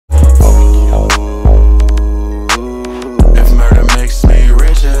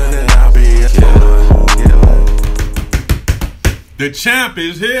The champ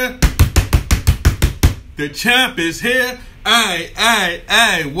is here. The champ is here.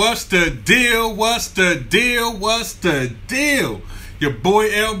 Ay, what's the deal? What's the deal? What's the deal? Your boy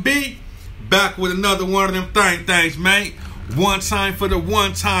LB back with another one of them things, mate. One time for the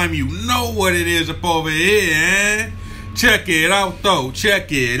one time. You know what it is up over here, eh? Check it out, though.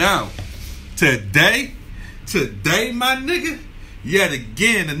 Check it out. Today, my nigga, yet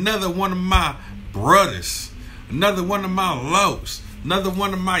again, another one of my brothers. Another one of my lows. Another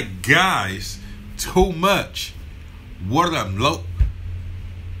one of my guys. Too much. What of them low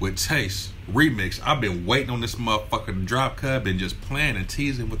with taste remix. I've been waiting on this motherfucker to drop, cuz I've been just playing and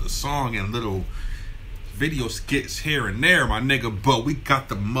teasing with the song and little video skits here and there, my nigga. But we got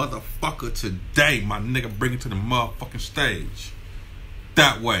the motherfucker today, my nigga. Bring it to the motherfucking stage.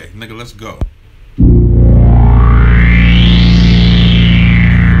 That way, nigga, let's go.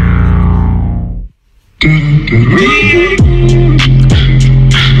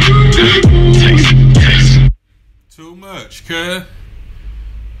 Too much, cuz.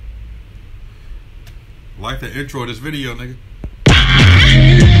 Like the intro of this video, nigga.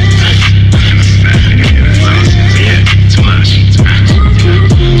 Yeah, too much.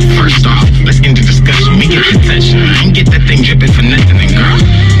 First off, let's get into discussion. We get attention. I ain't get that thing dripping for nothing, and girl,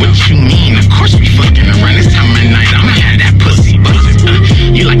 what you mean? Of course we fucking around. This time of night, I'ma have that pussy buzzing.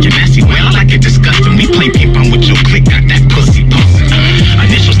 You like your nasty, well, I like it disgusting. We play ping pong with your clique, got that pussy buzzing.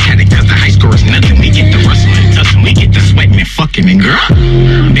 Initials tatted cause the high score is nothing. We get the rustling, tussling, we get the sweating and fucking, and girl,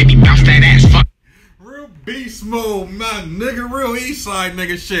 baby, bounce that ass, fuck. Beast mode, my nigga, real east side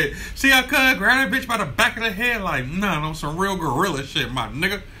nigga shit. See how cuz grab that bitch by the back of the head like, nah, on some real gorilla shit, my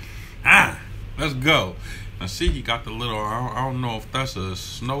nigga. Let's go. Now see, he got the little, I don't know if that's a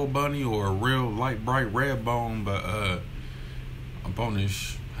snow bunny or a real light bright red bone, but up on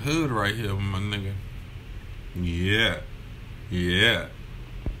this hood right here, my nigga. Yeah.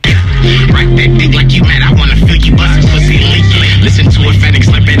 Right that dick like you mad, I wanna feel you bustin' pussy leaking. Listen to a FedEx,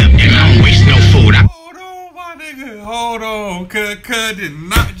 slip it up, and I don't waste no food. Hold on, cuz did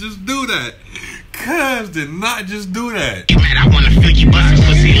not just do that. Cuz did not just do that. You mad, I wanna feel you bustin'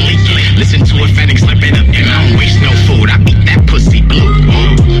 pussy leaking. Listen to a FedEx, slip it up, and I don't waste no food. I beat that pussy blue.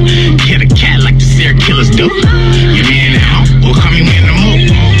 Kill a cat like the serial killers do. You man at home, well call me when in the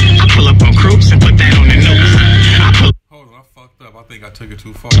mood. I pull up on Cruise and put that on the notes. Hold on, I fucked up. I think I took it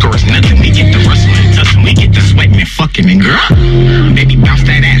too far. Scores nothing, we get the rustling, tussling, we get the sweating and fucking, and girl, baby, bounce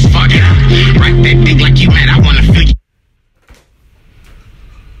that ass, fuck it. Right that dick like you mad, I wanna feel you.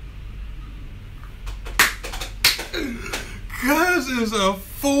 Cuz is a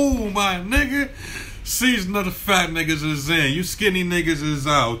fool, my nigga. Season of the fat niggas is in. You skinny niggas is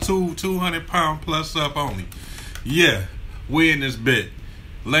out. 200 pound plus up only. Yeah, we in this bit.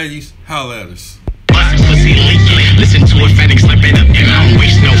 Ladies, holla at us. Pussy leaking. Listen to a FedEx, slip it up, and I don't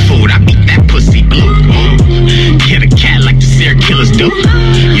waste no food. I beat that pussy blue. Kill a cat like the serial killers do.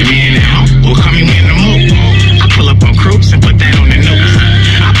 You man at home, well call me when in the mood. I pull up on Cruise and put that on the notes.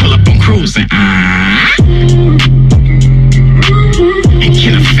 I pull up on Cruise and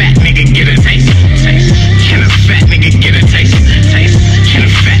can a fat nigga get a taste? Can a fat nigga get a taste? Can a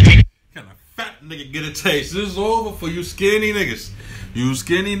fat nigga get a taste? This is over for you skinny niggas. You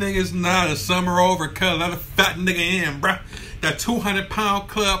skinny niggas, nah, the summer over, cuz let a fat nigga in, bruh. That 200 pound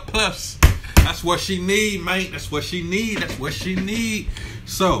club plus. That's what she need, mate. That's what she need.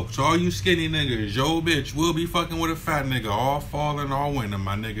 So all you skinny niggas, yo bitch will be fucking with a fat nigga all fall and all winter,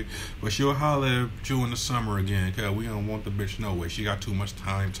 my nigga. But she'll holler at you in the summer again, cuz we don't want the bitch no way. She got too much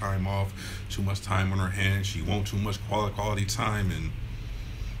time off, too much time on her hands. She want too much quality time, and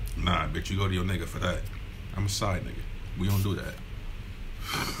nah, bitch, you go to your nigga for that. I'm a side nigga. We don't do that.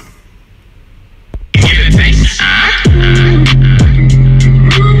 Get a taste?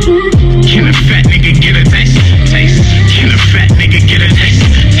 Can a fat nigga get a taste? Can a fat nigga get a taste?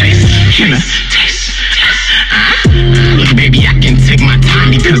 Can a taste? Look, baby, I can take my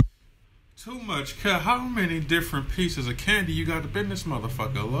time because too much, cuz how many different pieces of candy you got up in this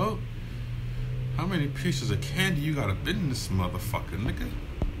motherfucker, love? How many pieces of candy you got up in this motherfucker, nigga?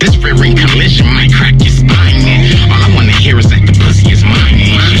 This rearing collision might crack your spine, man. All I wanna hear is that the pussy is mine,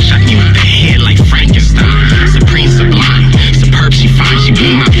 man. She shot me with the head like Frankenstein. Supreme, sublime, superb, she fine. She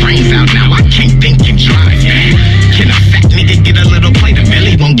blew my brains out, now I can't think and drive, man. Can a fat nigga get a little plate? The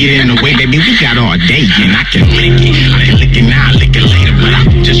belly won't get in the way, baby. We got all day, and I can lick it. I can lick it now, lick it later, but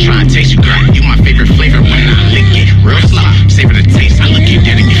I'm just trying to taste you, girl. You my favorite flavor when I lick it. Real slow, savor the taste. I look you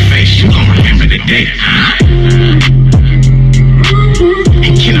dead in your face. You gon' remember the day, huh?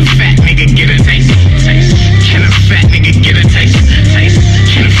 And can a fat nigga get a taste? Can a fat nigga get a taste?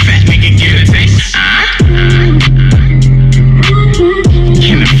 Can a fat nigga get a taste?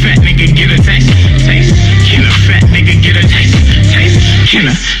 Can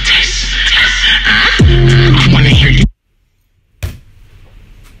I taste? I wanna hear you.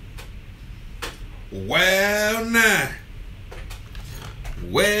 Well, now.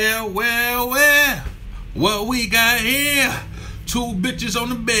 Well. What we got here? Two bitches on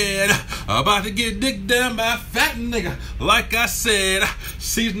the bed, about to get dick down by a fat nigga. Like I said,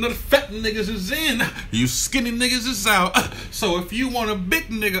 season of the fat niggas is in. You skinny niggas is out. So if you want a big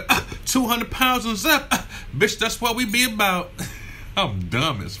nigga, 200 pounds and up, bitch, that's what we be about. I'm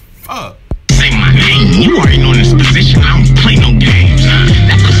dumb as fuck. Say my name, you already know this position. I don't play no games.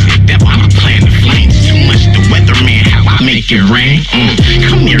 That pussy the devil, I'm playing the flames. Too much the weatherman, how I make it rain.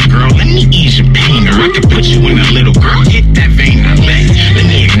 Come here, girl, let me ease your pain, or I can put you in a little girl. Hit that vein, I let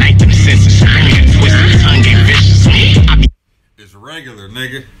me ignite them senses. Screaming and twisting, tongue get vicious. It's regular,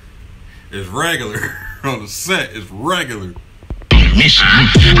 nigga. It's regular. On the set, it's regular. Mission. I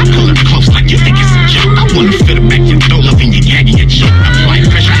pull her close like you think it's a joke. I wanna fit her back your throat, loving your gag and your choke. Apply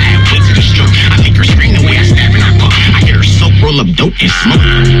pressure, I add weight to the stroke. I make her scream the way I stab and I poke. I hit her soap, roll up dope and smoke.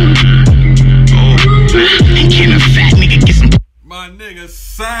 Oh, can a fat nigga get some? My nigga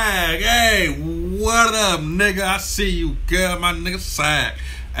Sag, hey, what up, nigga? I see you, girl. My nigga Sag,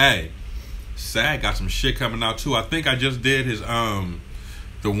 hey, Sag got some shit coming out too. I think I just did his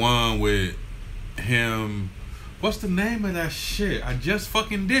the one with him. What's the name of that shit? I just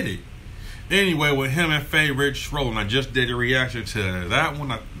fucking did it. Anyway, with him and Faye Rich rolling, I just did a reaction to that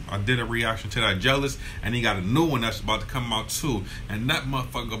one. I did a reaction to that Jealous, and he got a new one that's about to come out too. And that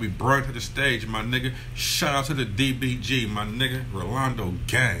motherfucker gonna be brought to the stage, my nigga. Shout out to the DBG, my nigga, Rolando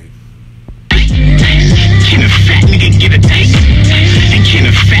Gang. Can a fat nigga get a taste? And can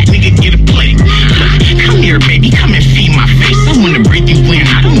a fat nigga get a plate? Look, come here, baby, come and feed my face. I wanna breathe you in,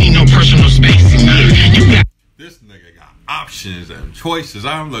 I don't need no personal space. And yeah, you got this nigga got options and choices.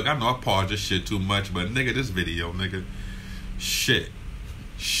 I know I paused this shit too much, but nigga, this video, nigga, shit.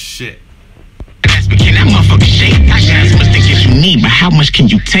 But can that motherfucker shake? I got as much dick as you need, but how much can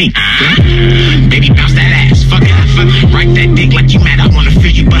you take? Baby, bounce that ass, fuck it. Right that dick like you mad, I wanna feel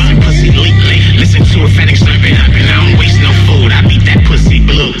you bustin' pussy leak. Listen to a fat nigga slurping up, and I don't waste no food. I beat that pussy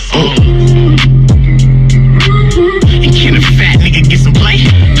blue. Oh. And can a fat nigga get some play?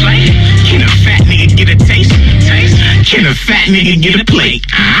 Can a fat nigga get a taste? Can a fat nigga get a plate?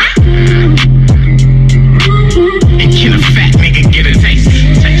 And can a fat nigga get a taste?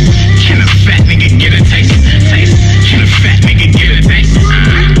 Can a fat nigga get a taste? Can a fat nigga get a taste?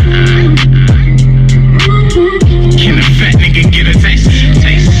 Can a fat nigga get a taste?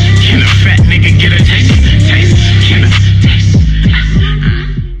 Can a fat nigga get a taste? Can a taste?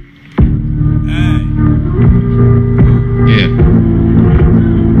 Yeah.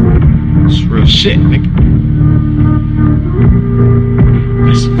 It's real shit, nigga.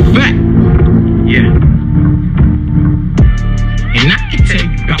 That's a fact. Yeah. And I can tell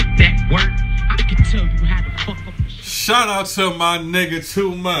you about that word. I can tell you how to fuck up. Shout out to my nigga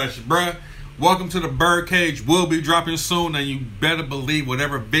Too Much, bruh. Welcome to the Birdcage. Will be dropping soon, and you better believe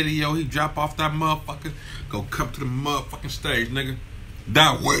whatever video he drop off that motherfucker, go come to the motherfucking stage, nigga.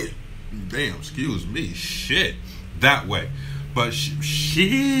 That way. Damn, excuse me. Shit. That way. But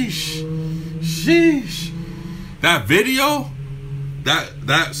sheesh. That video,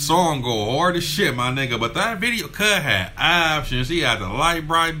 that song go hard as shit, my nigga. But that video cut had options. He had the light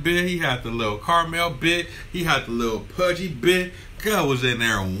bright bit. He had the little caramel bit. He had the little pudgy bit. Cut was in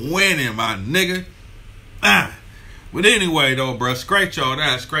there winning, my nigga. But anyway, though, bruh, scratch all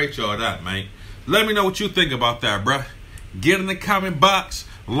that, man. Let me know what you think about that, bruh. Get in the comment box,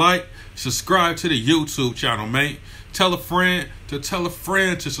 like, subscribe to the YouTube channel, man. Tell a friend to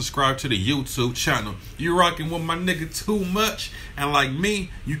subscribe to the YouTube channel. You rocking with my nigga Too Much, and like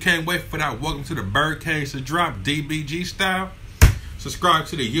me, you can't wait for that Welcome to the Birdcage to drop DBG style. Subscribe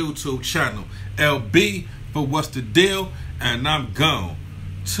to the YouTube channel. LB for What's the Deal, and I'm gone.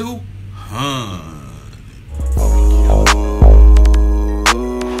 200.